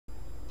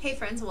Hey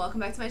friends,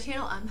 welcome back to my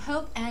channel. I'm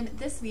Hope, and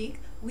this week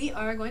we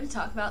are going to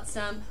talk about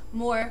some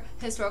more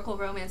historical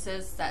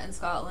romances set in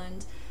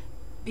Scotland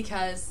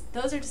because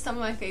those are just some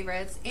of my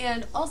favorites,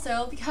 and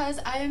also because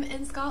I am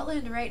in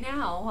Scotland right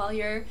now while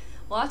you're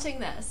watching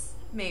this.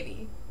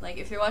 Maybe. Like,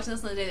 if you're watching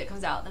this on the day that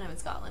comes out, then I'm in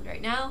Scotland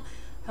right now,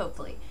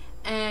 hopefully.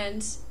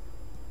 And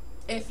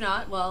if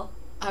not, well,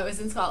 I was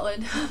in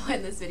Scotland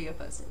when this video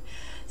posted.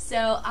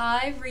 So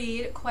I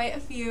read quite a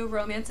few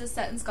romances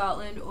set in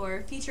Scotland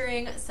or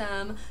featuring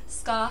some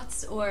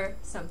Scots or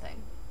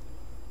something.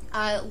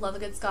 I love a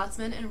good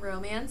Scotsman and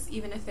romance,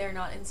 even if they're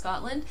not in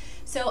Scotland.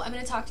 So I'm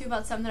going to talk to you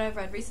about some that I've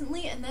read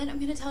recently, and then I'm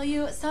going to tell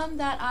you some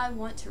that I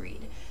want to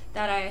read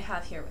that I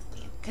have here with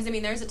me. Because, I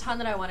mean, there's a ton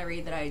that I want to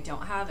read that I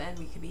don't have, and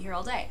we could be here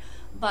all day.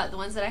 But the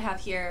ones that I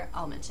have here,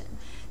 I'll mention.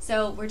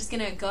 So we're just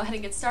going to go ahead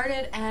and get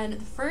started, and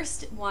the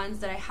first ones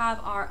that I have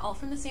are all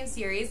from the same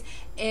series.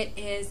 It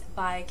is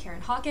by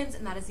Karen Hawkins,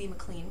 and that is the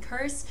MacLean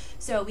Curse.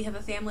 So we have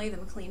a family, the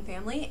MacLean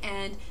family,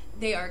 and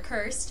they are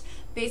cursed.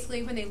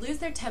 Basically, when they lose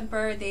their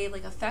temper, they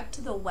like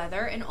affect the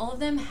weather, and all of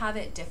them have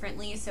it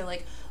differently. So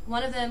like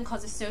one of them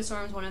causes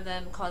snowstorms, one of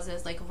them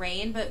causes like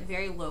rain, but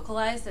very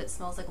localized that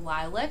smells like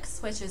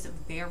lilacs, which is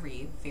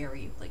very,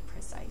 very like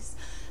precise.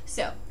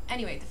 So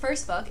anyway, the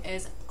first book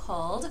is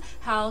called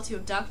How to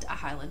Abduct a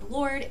Highland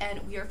Lord,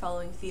 and we are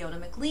following Fiona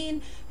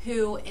MacLean,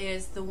 who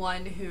is the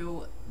one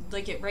who,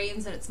 like, it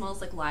rains and it smells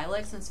like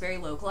lilacs and it's very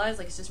localized,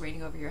 like it's just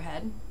raining over your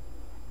head,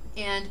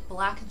 and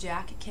Black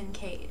Jack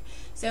Kincaid.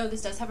 So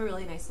this does have a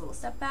really nice little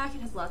step back.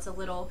 It has lots of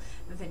little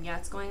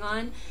vignettes going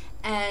on.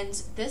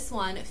 And this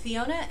one,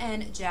 Fiona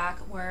and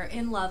Jack were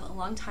in love a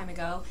long time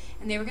ago,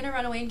 and they were going to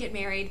run away and get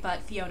married, but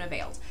Fiona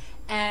bailed.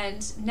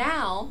 And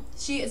now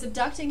she is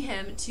abducting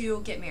him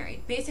to get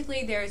married.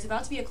 Basically, there's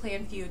about to be a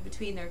clan feud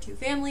between their two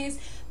families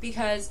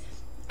because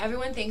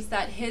everyone thinks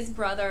that his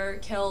brother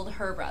killed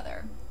her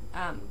brother,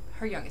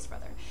 her youngest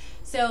brother.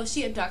 So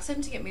she abducts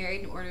him to get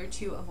married in order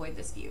to avoid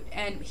this feud,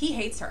 and he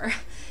hates her.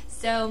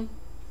 So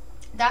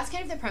that's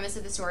kind of the premise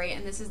of the story,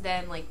 and this is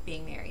them like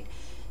being married.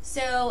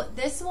 So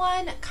this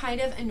one kind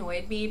of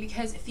annoyed me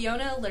because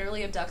Fiona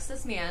literally abducts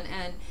this man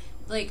and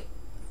like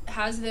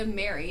has them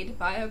married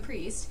by a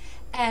priest,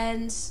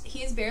 and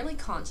he is barely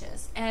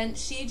conscious, and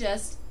she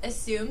just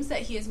assumes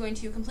that he is going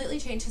to completely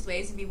change his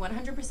ways and be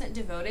 100%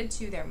 devoted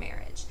to their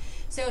marriage.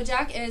 So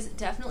Jack is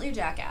definitely a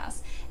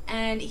jackass,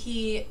 and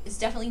he is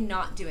definitely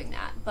not doing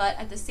that, but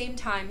at the same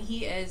time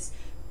he is,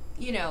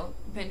 you know,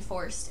 been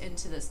forced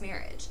into this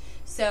marriage.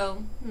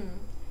 So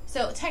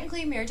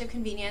technically marriage of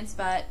convenience,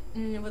 but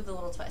with a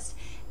little twist.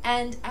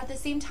 And at the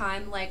same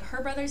time, like,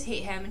 her brothers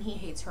hate him and he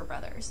hates her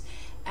brothers.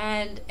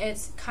 And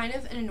it's kind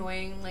of an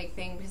annoying like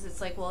thing because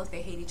it's like, well, if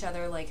they hate each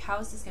other, like, how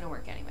is this gonna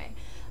work anyway?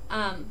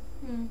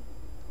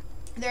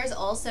 There's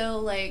also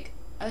like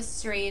a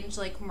strange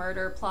like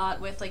murder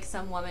plot with like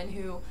some woman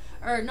who,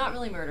 or not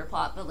really murder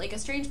plot, but like a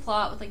strange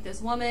plot with like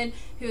this woman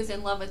who is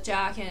in love with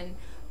Jack and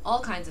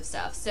all kinds of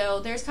stuff. So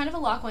there's kind of a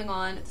lot going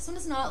on. This one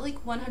is not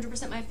like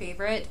 100% my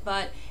favorite,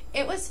 but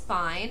it was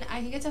fine.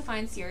 I think it's a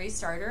fine series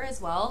starter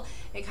as well.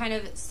 It kind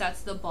of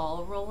sets the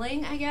ball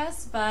rolling, I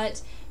guess,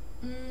 but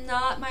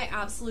not my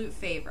absolute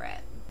favorite.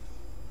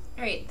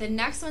 Alright, the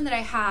next one that I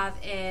have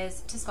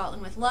is To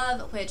Scotland with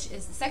Love, which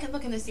is the second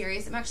book in the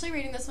series. I'm actually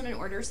reading this one in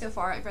order so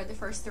far. I've read the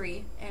first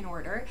three in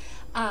order.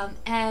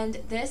 And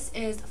this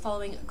is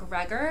following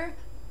Gregor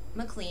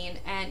MacLean,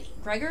 and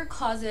Gregor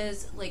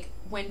causes like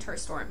winter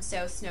storms,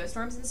 so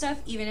snowstorms and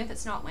stuff, even if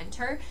it's not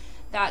winter.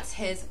 That's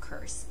his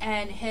curse,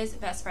 and his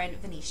best friend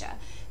Venetia.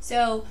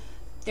 So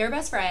they're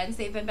best friends,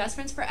 they've been best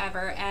friends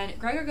forever, and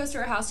Gregor goes to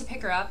her house to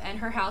pick her up, and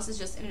her house is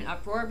just in an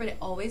uproar, but it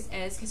always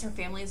is because her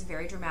family is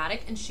very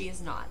dramatic and she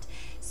is not.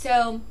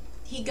 So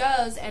he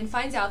goes and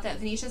finds out that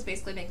Venetia's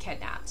basically been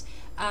kidnapped.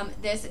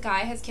 This guy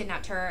has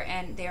kidnapped her,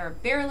 and they are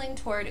barreling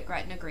toward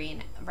Gretna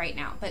Green right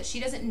now, but she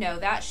doesn't know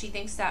that. She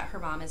thinks that her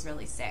mom is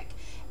really sick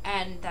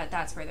and that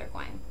that's where they're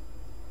going.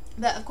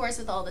 But of course,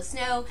 with all the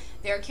snow,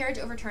 their carriage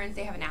overturns,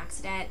 they have an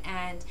accident,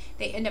 and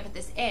they end up at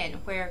this inn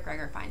where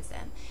Gregor finds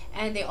them.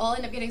 And they all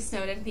end up getting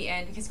snowed in at the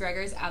end because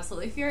Gregor is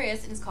absolutely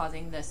furious and is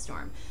causing this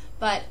storm.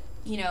 But,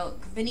 you know,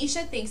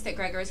 Venetia thinks that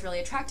Gregor is really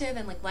attractive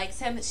and like likes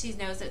him, but she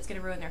knows that it's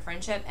going to ruin their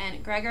friendship,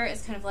 and Gregor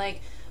is kind of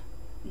like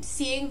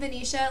seeing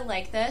Venetia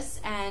like this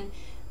and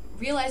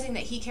realizing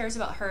that he cares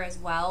about her as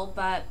well,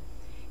 but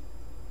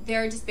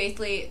they're just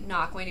basically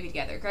not going to be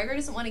together. Gregor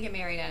doesn't want to get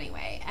married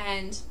anyway,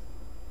 and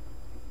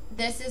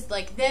this is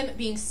like them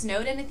being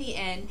snowed in at the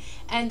inn,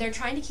 and they're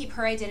trying to keep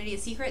her identity a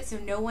secret so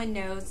no one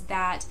knows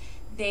that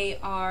they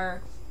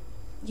are,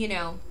 you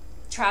know,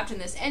 trapped in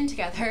this inn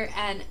together.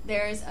 And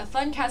there's a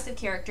fun cast of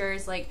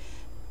characters, like,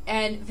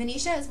 and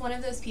Venetia is one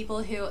of those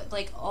people who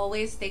like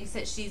always thinks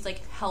that she's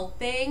like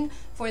helping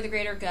for the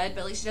greater good,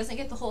 but like she doesn't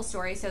get the whole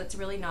story, so it's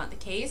really not the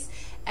case.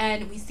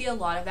 And we see a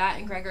lot of that,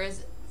 and Gregor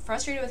is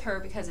frustrated with her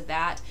because of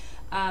that.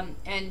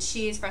 And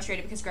she's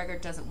frustrated because Gregor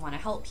doesn't want to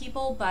help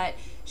people, but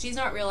she's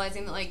not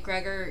realizing that like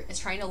Gregor is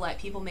trying to let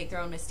people make their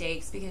own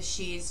mistakes because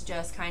she's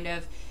just kind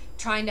of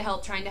trying to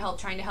help,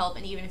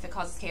 and even if it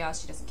causes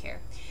chaos, she doesn't care.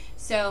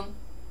 So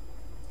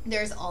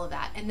there's all of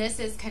that. And this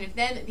is kind of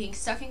them being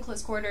stuck in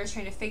close quarters,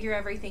 trying to figure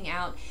everything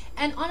out.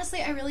 And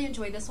honestly, I really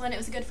enjoyed this one. It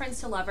was a good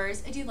friends to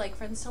lovers. I do like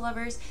friends to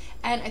lovers,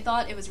 and I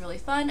thought it was really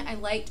fun. I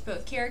liked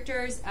both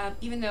characters,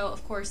 even though,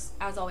 of course,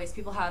 as always,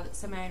 people have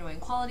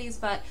semi-annoying qualities,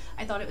 but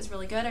I thought it was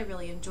really good. I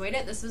really enjoyed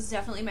it. This was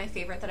definitely my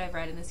favorite that I've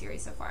read in the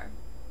series so far.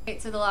 Okay,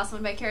 so the last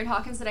one by Karen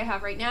Hawkins that I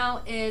have right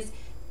now is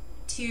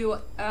To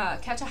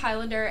Catch a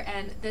Highlander,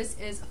 and this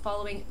is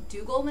following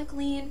Dougal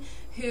MacLean,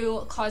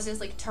 who causes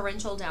like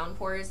torrential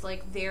downpours,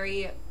 like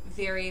very,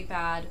 very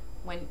bad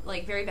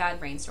very bad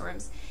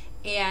rainstorms,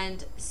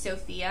 and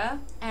Sophia's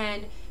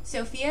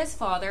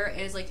father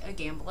is like a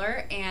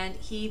gambler, and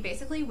he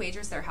basically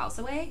wagers their house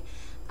away,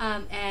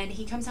 and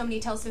he comes home and he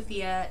tells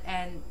Sophia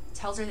and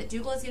tells her that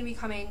Dougal is going to be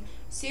coming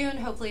soon,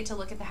 hopefully to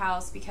look at the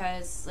house,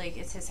 because like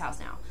it's his house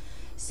now.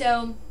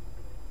 So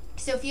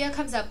Sophia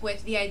comes up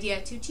with the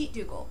idea to cheat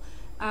Dougal.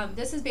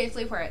 This is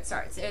basically where it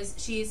starts, is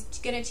she's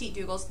gonna cheat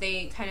Dougal. So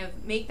they kind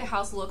of make the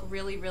house look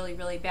really, really,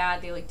 really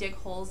bad. They like dig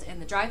holes in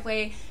the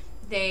driveway,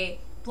 they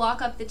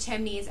block up the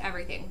chimneys,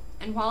 everything.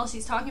 And while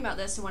she's talking about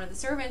this to one of the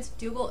servants,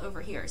 Dougal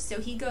overhears. So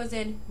he goes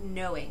in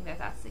knowing that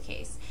that's the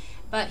case,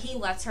 but he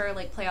lets her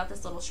like play out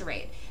this little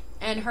charade.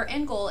 And her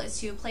end goal is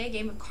to play a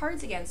game of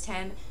cards against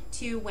him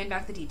to win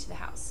back the deed to the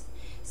house.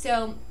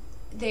 So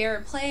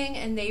they're playing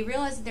and they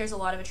realize that there's a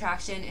lot of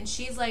attraction, and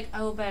she's like,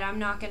 oh, but I'm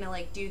not gonna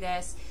like do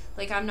this,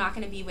 like I'm not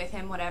gonna be with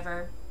him,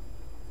 whatever.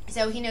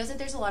 So he knows that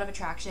there's a lot of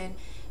attraction,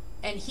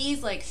 and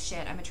he's like,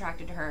 shit, I'm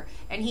attracted to her,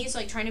 and he's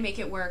like trying to make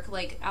it work,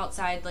 like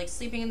outside, like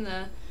sleeping in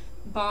the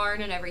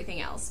barn and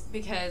everything else,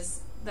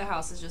 because the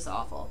house is just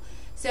awful.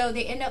 So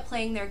they end up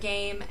playing their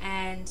game,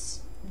 and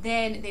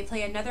then they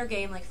play another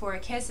game like for a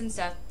kiss and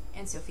stuff,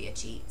 and Sophia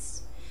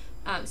cheats.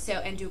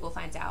 And Dougal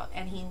finds out,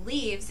 and he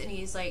leaves, and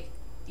he's like,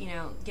 you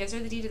know, gives her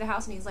the deed to the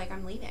house, and he's like,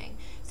 I'm leaving.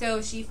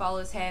 So she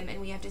follows him, and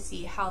we have to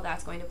see how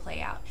that's going to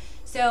play out.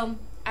 So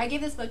I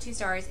gave this book 2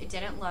 stars. I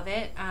didn't love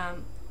it.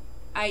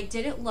 I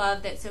didn't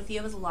love that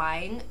Sophia was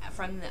lying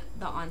from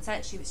the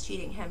onset. She was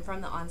cheating him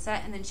from the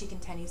onset, and then she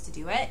continues to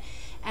do it.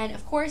 And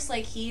of course,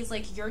 like, he's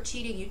like, you're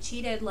cheating, you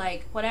cheated,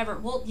 like, whatever.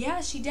 Well,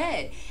 yeah, she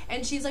did.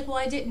 And she's like, well,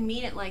 I didn't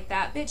mean it like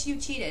that. Bitch, you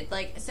cheated.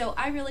 Like, so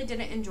I really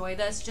didn't enjoy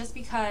this, just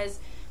because,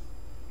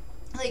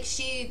 like,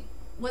 she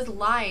was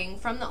lying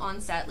from the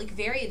onset, like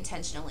very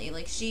intentionally.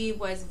 Like, she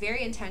was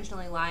very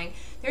intentionally lying.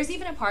 There's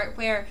even a part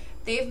where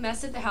they've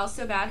messed up the house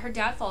so bad, her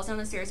dad falls down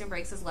the stairs and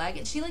breaks his leg,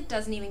 and she like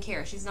doesn't even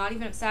care. She's not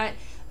even upset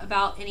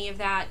about any of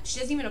that. She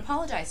doesn't even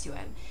apologize to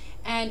him,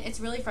 and it's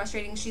really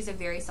frustrating. She's a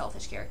very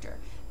selfish character.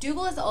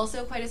 Dougal is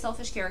also quite a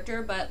selfish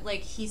character, but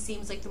like he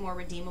seems like the more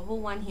redeemable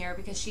one here,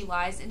 because she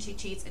lies and she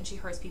cheats and she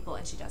hurts people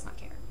and she does not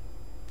care.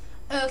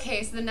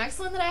 Okay, so the next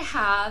one that I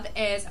have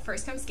is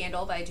First Come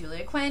Scandal by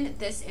Julia Quinn.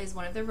 This is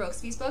one of the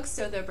Rokesby's books,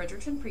 so the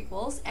Bridgerton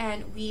prequels,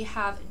 and we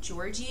have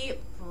Georgie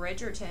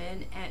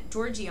Bridgerton and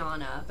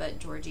Georgiana, but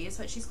Georgie is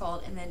what she's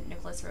called, and then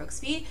Nicholas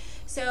Rokesby.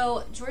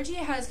 So Georgie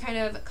has kind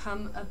of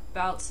come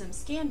about some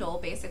scandal,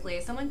 basically.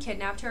 Someone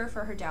kidnapped her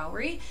for her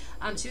dowry.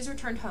 She was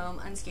returned home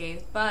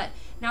unscathed, but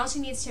now she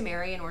needs to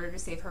marry in order to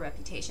save her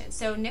reputation.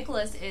 So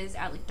Nicholas is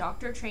at like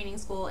doctor training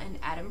school in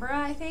Edinburgh,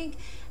 I think,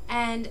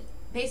 and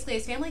basically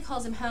his family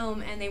calls him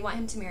home and they want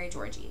him to marry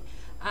Georgie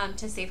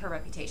to save her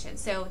reputation.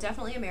 So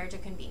definitely a marriage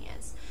of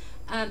convenience.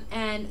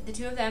 And the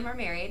two of them are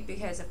married,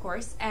 because of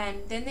course,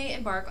 and then they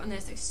embark on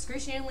this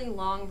excruciatingly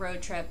long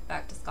road trip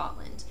back to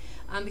Scotland,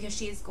 because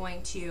she's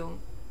going to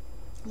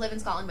live in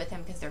Scotland with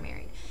him because they're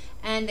married.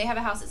 And they have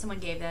a house that someone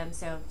gave them,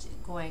 so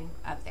going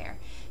up there.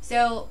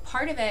 So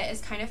part of it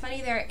is kind of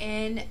funny. They're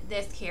in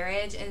this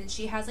carriage, and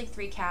she has like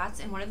 3 cats,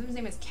 and one of them's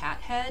name is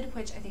Cathead,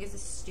 which I think is a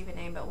stupid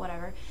name, but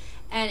whatever.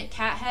 And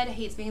Cathead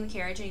hates being in the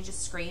carriage, and he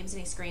just screams and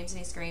he screams and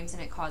he screams,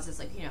 and it causes,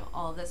 like, you know,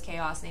 all of this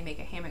chaos, and they make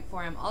a hammock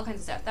for him, all kinds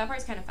of stuff. That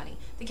part's kind of funny.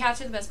 The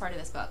cats are the best part of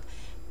this book.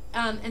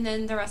 And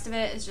then the rest of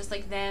it is just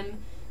like them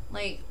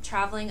like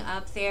traveling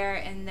up there,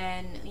 and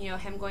then, you know,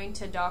 him going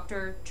to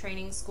doctor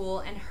training school,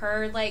 and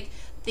her like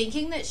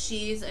thinking that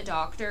she's a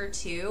doctor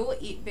too,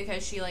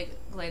 because she like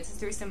glances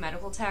through some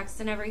medical texts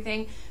and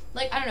everything.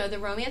 Like, I don't know, the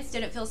romance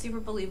didn't feel super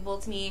believable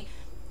to me.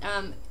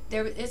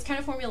 It's kind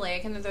of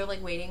formulaic, and they're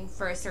like waiting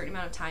for a certain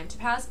amount of time to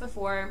pass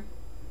before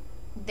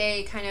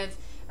they kind of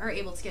are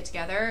able to get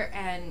together,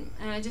 and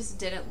I just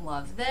didn't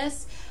love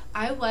this.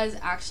 I was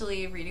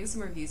actually reading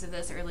some reviews of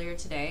this earlier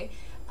today,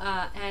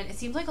 and it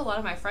seems like a lot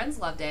of my friends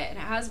loved it, and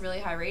it has really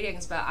high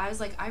ratings, but I was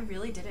like, I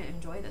really didn't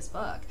enjoy this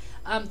book.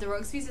 The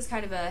Rokesby's is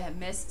kind of a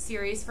miss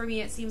series for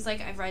me. It seems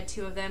like I've read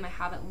 2 of them. I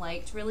haven't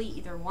liked really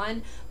either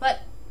one,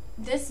 but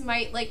this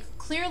might, like,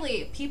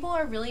 clearly people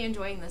are really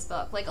enjoying this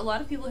book. Like, a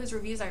lot of people whose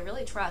reviews I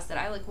really trust, that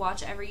I like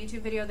watch every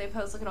YouTube video they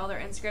post, look at all their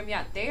Instagram,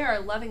 yeah, they are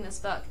loving this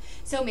book.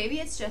 So maybe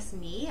it's just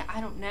me, I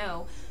don't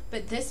know,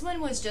 but this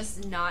one was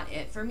just not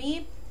it for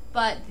me.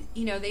 But,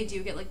 you know, they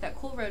do get like that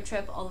cool road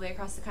trip all the way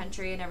across the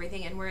country and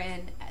everything, and we're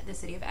in the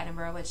city of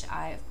Edinburgh, which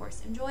I of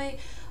course enjoy,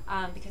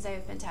 because I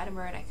have been to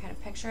Edinburgh and I kind of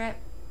picture it.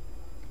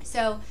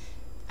 So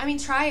I mean,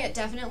 try it,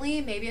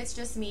 definitely. Maybe it's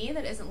just me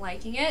that isn't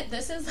liking it.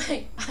 This is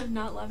like, I'm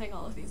not loving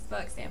all of these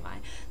books, am I,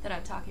 that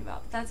I'm talking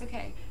about, but that's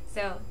okay.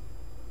 So,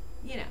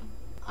 you know.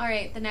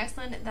 Alright, the next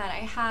one that I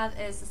have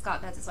is The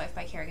Scot Veds His Wife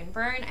by Kerrigan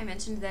Byrne. I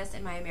mentioned this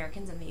in my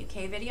Americans in the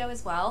UK video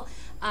as well.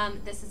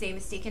 This is a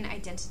mistaken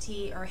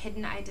identity or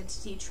hidden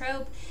identity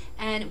trope,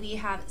 and we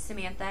have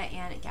Samantha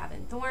and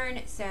Gavin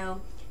Thorne.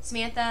 So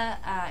Samantha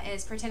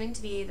is pretending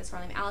to be this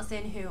girl named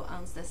Allison who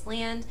owns this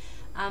land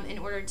in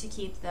order to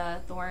keep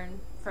the Thorne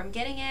from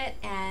getting it,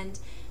 and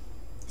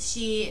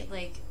she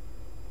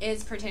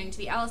is pretending to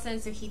be Allison,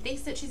 so he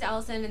thinks that she's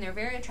Allison, and they're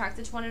very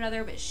attracted to one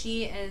another, but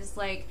she is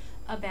like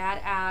a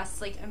badass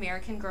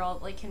American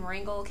girl, can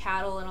wrangle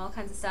cattle and all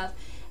kinds of stuff.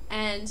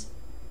 And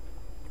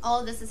all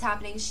of this is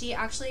happening. She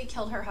actually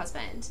killed her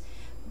husband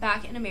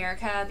back in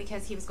America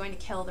because he was going to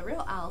kill the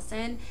real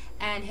Allison,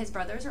 and his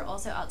brothers are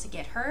also out to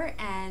get her,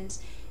 and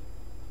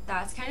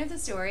that's kind of the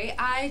story.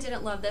 I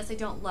didn't love this. I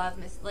don't love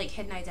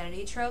hidden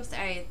identity tropes.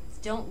 I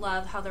don't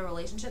love how the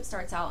relationship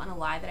starts out on a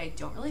lie that I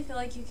don't really feel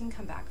like you can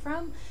come back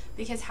from,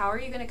 because how are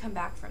you going to come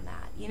back from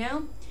that, you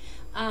know?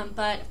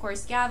 But of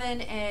course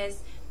Gavin is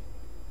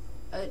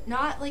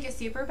not a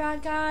super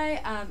bad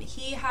guy.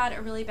 He had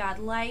a really bad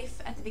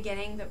life at the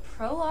beginning. The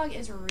prologue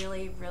is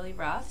really, really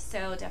rough,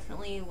 so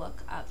definitely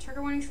look up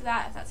trigger warnings for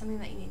that if that's something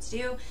that you need to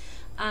do.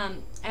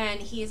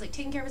 And he's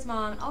taking care of his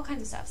mom and all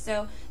kinds of stuff.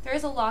 So there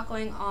is a lot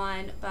going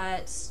on,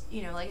 but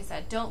like I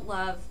said, don't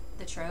love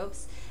the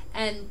tropes.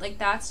 And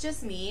that's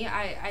just me.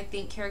 I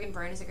think Kerrigan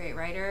Byrne is a great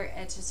writer.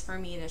 It's just, for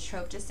me, the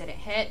trope just didn't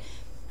hit.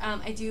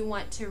 I do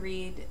want to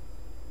read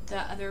the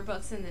other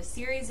books in this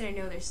series, and I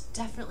know there's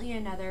definitely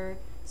another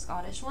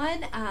Scottish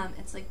one.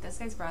 It's this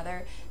guy's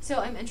brother, so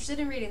I'm interested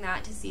in reading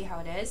that to see how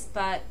it is.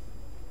 But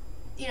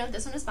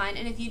this one is fine,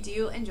 and if you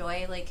do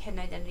enjoy hidden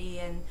identity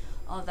and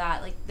all of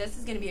that, this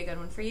is going to be a good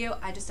one for you.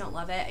 I just don't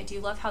love it. I do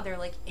love how they're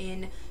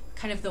in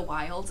kind of the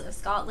wilds of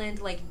Scotland,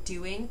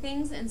 doing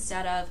things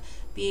instead of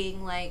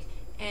being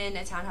in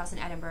a townhouse in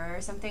Edinburgh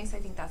or something, so I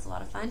think that's a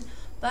lot of fun.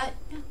 But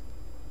yeah.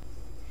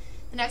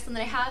 The next one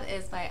that I have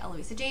is by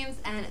Eloisa James,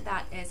 and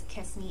that is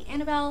Kiss Me,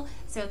 Annabelle.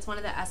 So it's one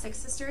of the Essex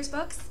sisters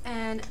books,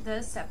 and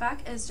the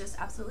setback is just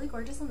absolutely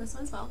gorgeous on this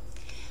one as well.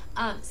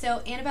 So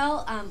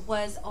Annabelle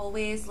was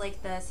always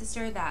the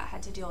sister that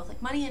had to deal with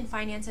money and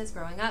finances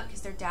growing up,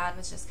 because their dad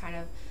was just kind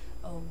of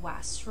a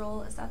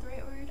wastrel. Is that the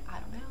right word? I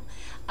don't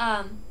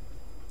know.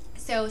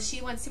 So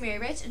she wants to marry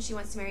rich, and she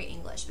wants to marry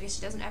English because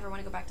she doesn't ever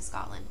want to go back to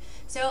Scotland.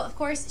 So of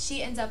course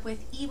she ends up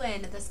with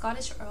Ewan, the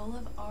Scottish Earl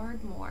of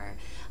Ardmore.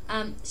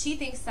 She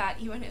thinks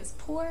that Ewan is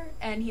poor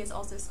and he is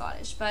also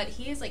Scottish, but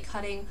he is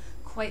cutting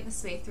quite the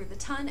sway through the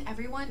ton.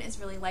 Everyone is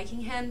really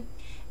liking him,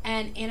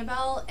 and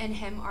Annabelle and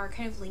him are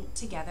kind of linked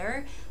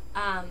together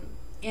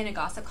in a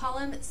gossip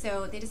column.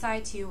 So they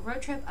decide to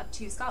road trip up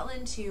to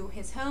Scotland to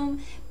his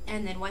home,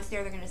 and then once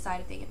there, they're going to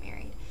decide if they get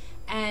married.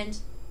 And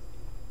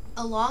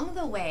along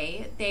the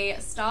way, they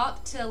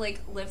stop to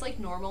live like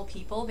normal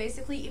people,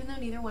 basically, even though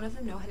neither one of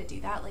them know how to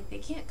do that. They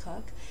can't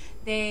cook,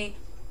 they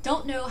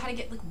don't know how to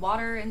get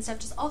water and stuff,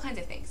 just all kinds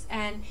of things.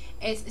 And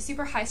it's a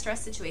super high stress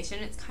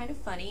situation. It's kind of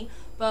funny,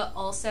 but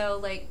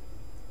also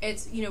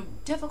it's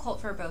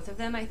difficult for both of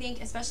them, I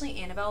think, especially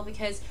Annabelle,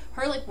 because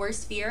her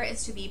worst fear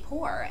is to be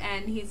poor,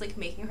 and he's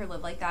making her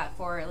live like that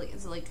for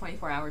is it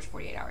 24 hours,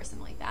 48 hours,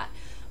 something like that.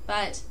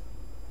 But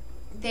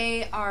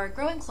they are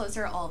growing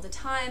closer all the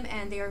time,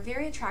 and they are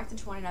very attracted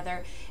to one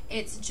another.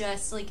 It's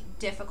just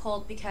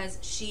difficult because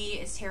she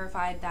is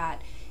terrified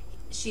that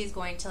she's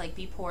going to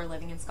be poor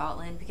living in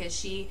Scotland, because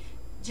she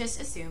just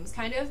assumes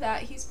kind of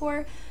that he's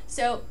poor.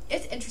 So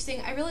it's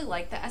interesting. I really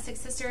like the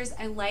Essex sisters.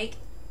 I like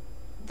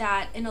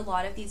that in a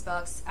lot of these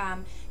books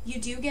you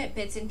do get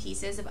bits and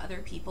pieces of other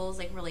people's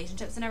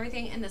relationships and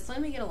everything. In this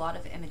one we get a lot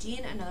of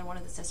Imogen, another one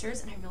of the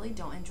sisters, and I really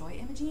don't enjoy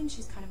Imogen.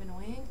 She's kind of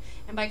annoying,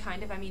 and by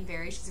kind of I mean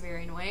very. She's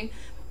very annoying.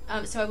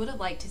 So I would have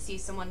liked to see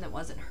someone that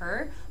wasn't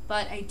her,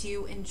 but I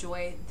do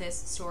enjoy this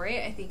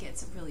story. I think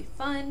it's really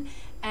fun,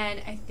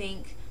 and I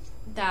think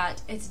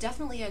that it's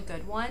definitely a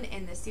good one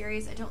in this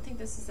series. I don't think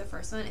this is the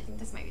first one. I think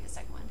this might be the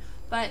second one,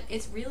 but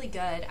it's really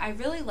good. I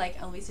really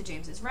like Eloisa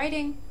James's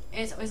writing.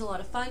 It's always a lot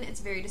of fun.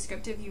 It's very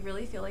descriptive. You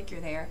really feel like you're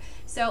there.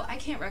 So I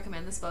can't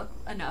recommend this book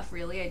enough,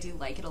 really. I do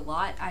like it a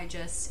lot. I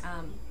just,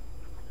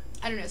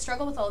 I don't know,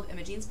 struggle with all of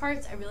Imogen's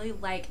parts. I really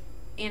like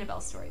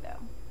Annabelle's story, though.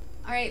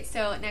 Alright,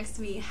 so next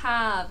we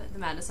have The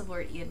Madness of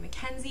Lord Ian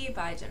Mackenzie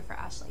by Jennifer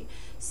Ashley.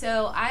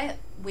 So I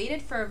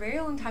waited for a very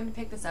long time to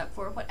pick this up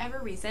for whatever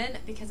reason,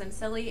 because I'm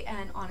silly,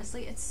 and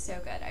honestly it's so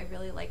good. I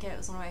really like it. It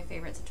was one of my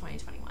favorites of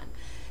 2021.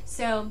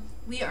 So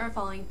we are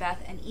following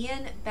Beth and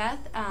Ian. Beth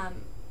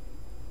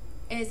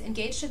is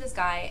engaged to this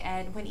guy,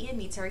 and when Ian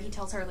meets her, he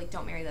tells her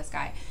don't marry this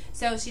guy.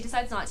 So she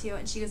decides not to,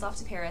 and she goes off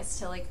to Paris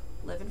to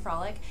live and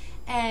frolic,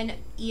 and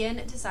Ian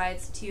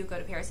decides to go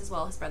to Paris as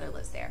well. His brother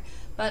lives there.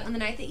 But on the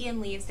night that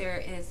Ian leaves, there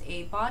is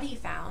a body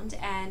found,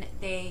 and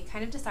they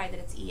kind of decide that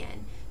it's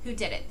Ian who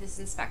did it. This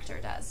inspector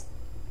does.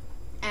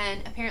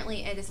 And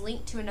apparently it is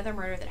linked to another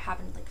murder that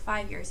happened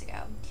 5 years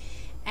ago.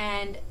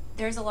 And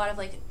there's a lot of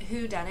like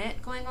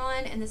whodunit going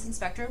on, and this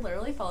inspector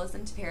literally follows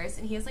them to Paris,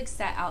 and he is like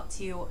set out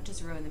to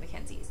just ruin the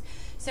Mackenzies.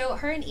 So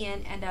her and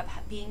Ian end up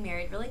being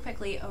married really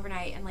quickly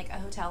overnight in like a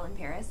hotel in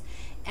Paris,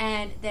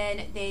 and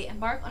then they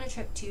embark on a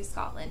trip to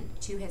Scotland,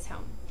 to his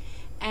home.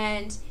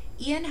 And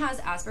Ian has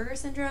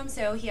Asperger's syndrome,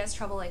 so he has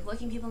trouble like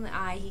looking people in the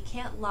eye. He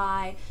can't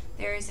lie.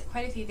 There's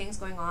quite a few things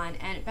going on,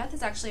 and Beth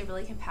is actually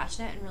really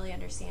compassionate and really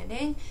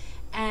understanding.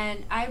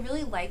 And I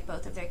really like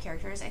both of their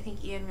characters. I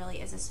think Ian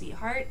really is a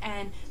sweetheart,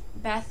 and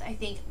Beth, I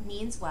think,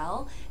 means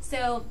well.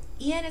 So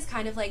Ian is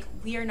kind of like,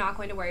 we are not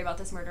going to worry about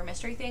this murder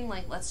mystery thing.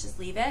 Like, let's just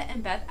leave it.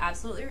 And Beth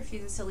absolutely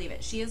refuses to leave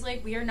it. She is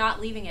like, we are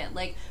not leaving it.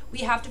 Like, we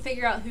have to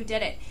figure out who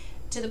did it.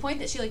 To the point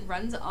that she like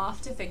runs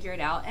off to figure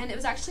it out. And it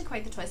was actually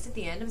quite the twist at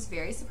the end. I was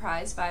very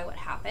surprised by what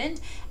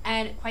happened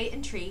and quite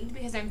intrigued,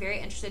 because I'm very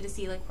interested to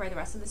see like where the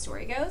rest of the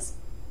story goes.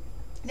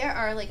 There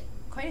are like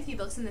quite a few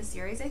books in this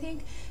series, I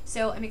think,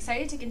 so I'm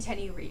excited to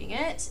continue reading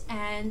it,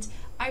 and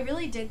I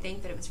really did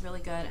think that it was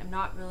really good. I'm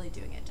not really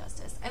doing it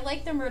justice. I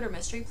like the murder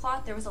mystery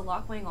plot. There was a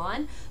lot going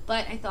on,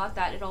 but I thought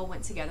that it all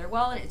went together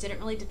well, and it didn't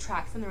really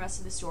detract from the rest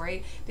of the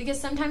story,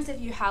 because sometimes if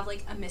you have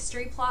like a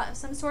mystery plot of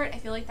some sort, I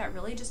feel like that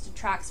really just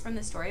detracts from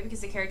the story because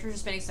the characters are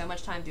spending so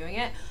much time doing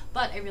it.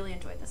 But I really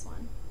enjoyed this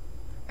one.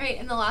 Alright,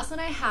 and the last one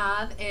I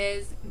have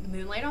is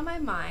Moonlight on My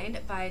Mind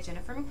by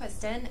Jennifer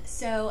McQuiston.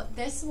 So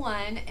this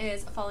one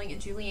is following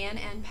Julianne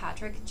and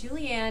Patrick.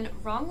 Julianne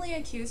wrongly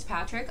accused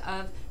Patrick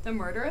of the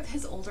murder of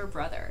his older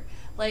brother,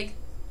 like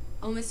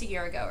almost a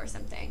year ago or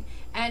something.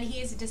 And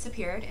he's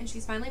disappeared, and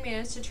she's finally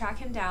managed to track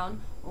him down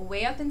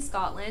way up in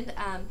Scotland.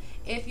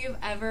 If you've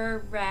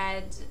ever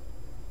read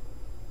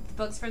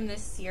books from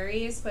this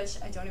series, which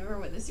I don't even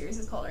remember what this series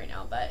is called right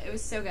now, but it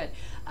was so good.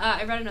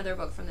 I read another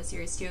book from the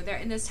series too. They're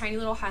in this tiny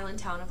little Highland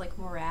town of like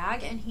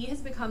Morag, and he has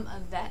become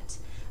a vet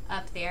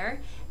up there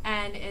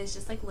and is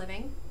just like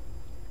living.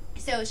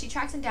 So she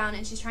tracks him down,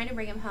 and she's trying to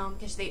bring him home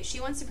because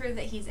she wants to prove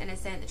that he's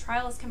innocent. The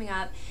trial is coming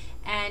up,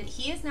 and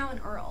he is now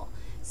an earl.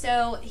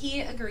 So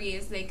he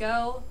agrees. They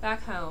go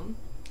back home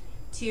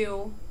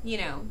to, you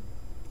know,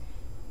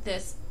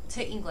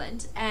 to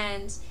England,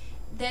 and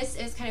this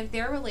is kind of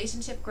their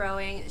relationship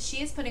growing.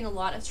 She is putting a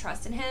lot of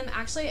trust in him.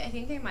 Actually, I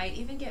think they might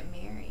even get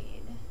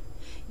married.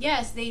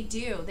 Yes, they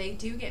do. They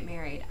do get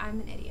married. I'm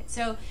an idiot.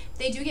 So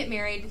they do get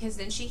married, because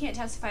then she can't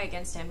testify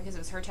against him because it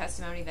was her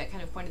testimony that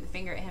kind of pointed the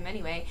finger at him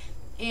anyway.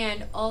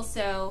 And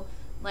also,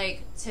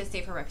 like, to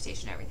save her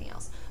reputation and everything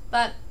else.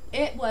 But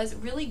it was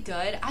really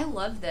good. I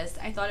love this.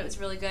 I thought it was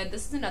really good.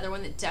 This is another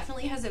one that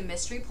definitely has a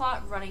mystery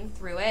plot running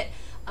through it.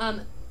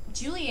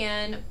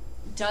 Julianne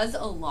does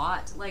a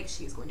lot. Like,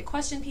 she's going to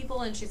question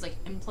people, and she's like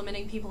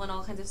implementing people and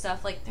all kinds of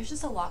stuff. Like, there's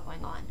just a lot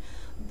going on,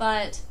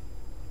 but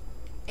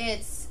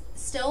it's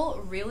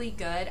still really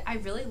good. I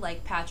really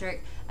like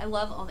Patrick. I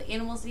love all the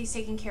animals that he's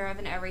taking care of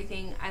and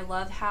everything. I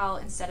love how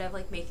instead of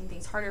like making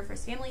things harder for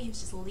his family, he's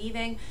just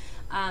leaving.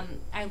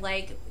 I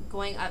like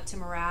going up to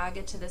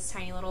Morag, to this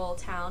tiny little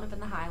town up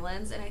in the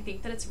Highlands, and I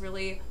think that it's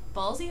really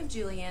ballsy of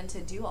Julianne to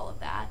do all of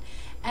that.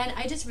 And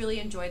I just really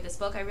enjoyed this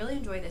book. I really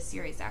enjoy this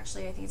series,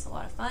 actually. I think it's a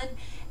lot of fun,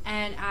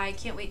 and I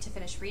can't wait to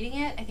finish reading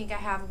it. I think I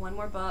have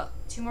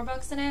two more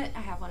books in it.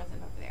 I have one of them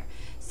over there.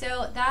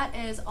 So that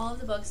is all of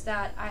the books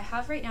that I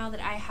have right now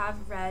that I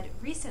have read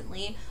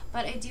recently,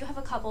 but I do have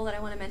a couple that I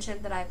want to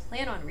mention that I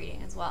plan on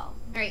reading as well.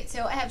 Alright,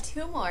 so I have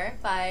two more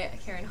by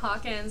Karen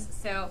Hawkins.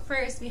 So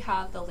first we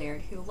have The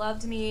Laird Who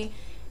Loved Me.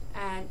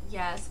 And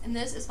yes, and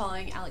this is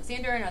following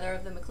Alexander, another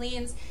of the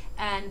McLeans,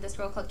 and this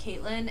girl called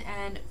Caitlin,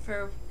 and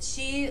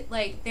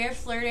they're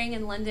flirting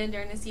in London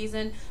during the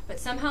season,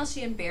 but somehow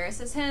she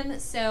embarrasses him,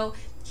 so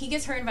he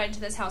gets her invited to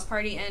this house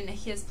party, and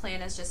his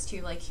plan is just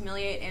to like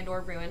humiliate and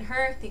or ruin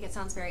her. I think it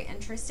sounds very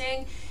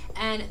interesting.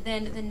 And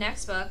then the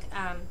next book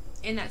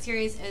in that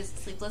series is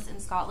Sleepless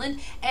in Scotland,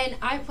 and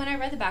when I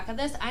read the back of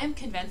this, I am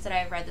convinced that I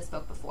have read this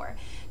book before.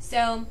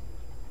 So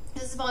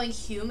this is following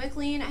Hugh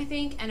McLean, I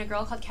think, and a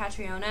girl called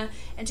Catriona,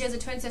 and she has a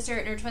twin sister,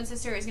 and her twin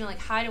sister is going to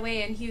like hide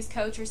away in Hugh's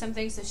coach or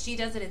something, so she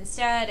does it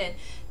instead, and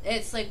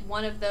it's like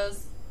one of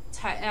those,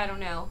 I don't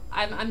know,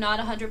 I'm not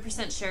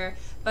 100% sure,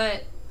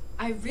 but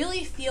I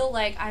really feel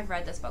like I've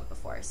read this book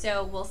before,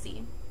 so we'll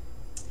see.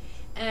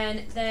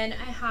 And then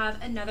I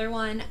have another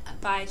one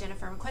by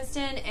Jennifer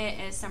McQuiston. It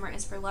is Summer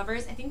is for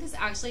Lovers. I think this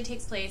actually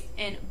takes place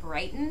in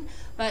Brighton,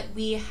 but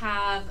we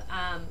have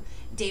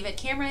David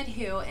Cameron,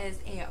 who is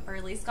a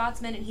burly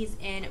Scotsman, and he's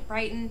in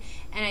Brighton,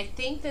 and I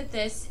think that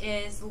this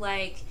is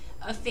like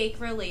a fake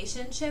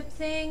relationship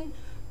thing,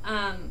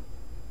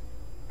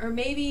 or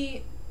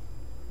maybe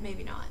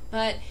not,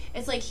 but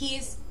it's like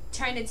he's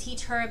trying to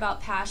teach her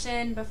about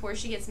passion before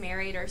she gets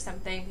married or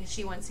something, because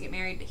she wants to get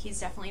married, but he's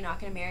definitely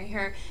not going to marry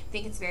her. I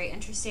think it's very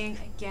interesting.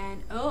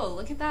 Again, oh,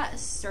 look at that,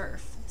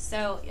 surf.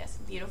 So yes,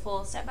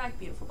 beautiful, step back,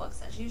 beautiful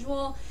books as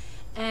usual.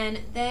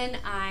 And then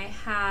I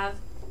have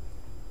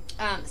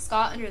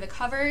Scott Under the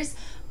Covers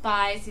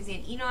by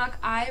Suzanne Enoch.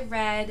 I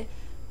read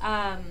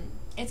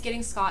it's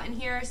getting Scott in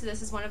here. So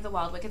this is one of the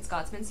Wild Wicked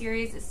Scotsman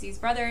series. It's these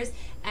brothers,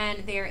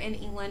 and they're in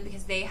England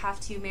because they have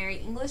to marry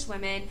English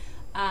women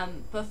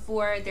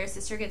before their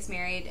sister gets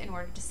married in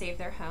order to save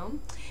their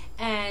home.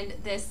 And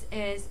this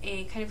is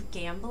a kind of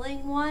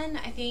gambling one.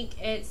 I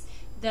think it's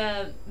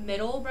the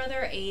middle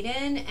brother,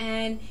 Aiden,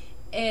 and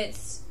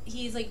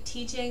he's like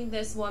teaching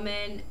this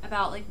woman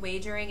about like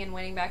wagering and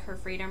winning back her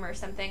freedom or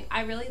something.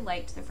 I really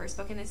liked the first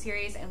book in the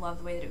series. I love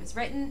the way that it was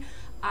written.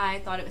 I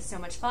thought it was so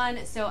much fun,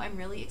 so I'm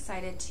really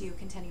excited to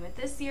continue with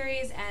this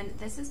series, and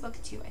this is book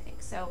 2, I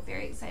think, so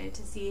very excited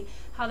to see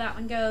how that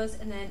one goes.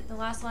 And then the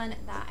last one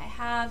that I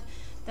have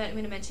that I'm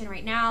going to mention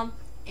right now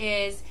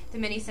is The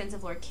Many Sins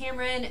of Lord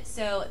Cameron.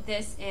 So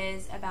this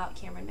is about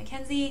Cameron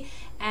Mackenzie,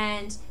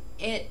 and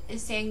it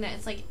is saying that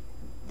it's like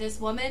this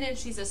woman and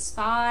she's a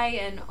spy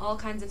and all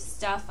kinds of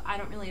stuff. I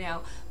don't really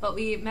know, but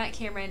we met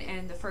Cameron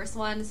in the first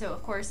one, so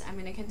of course I'm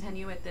going to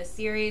continue with this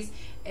series.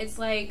 It's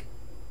like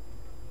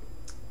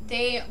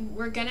they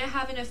were going to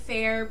have an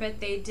affair, but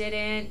they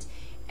didn't,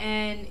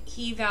 and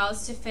he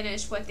vows to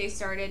finish what they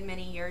started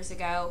many years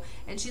ago,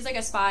 and she's like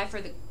a spy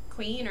for the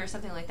queen or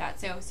something like that,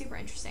 so super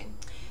interesting.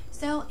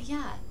 So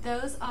yeah,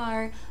 those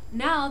are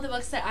now the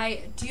books that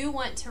I do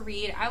want to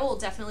read. I will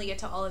definitely get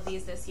to all of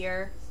these this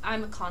year.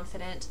 I'm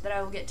confident that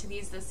I will get to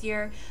these this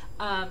year.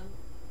 And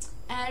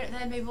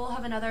then maybe we'll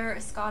have another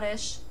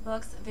Scottish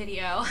books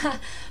video.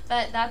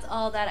 But that's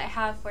all that I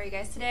have for you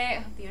guys today. I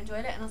hope you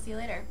enjoyed it, and I'll see you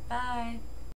later. Bye!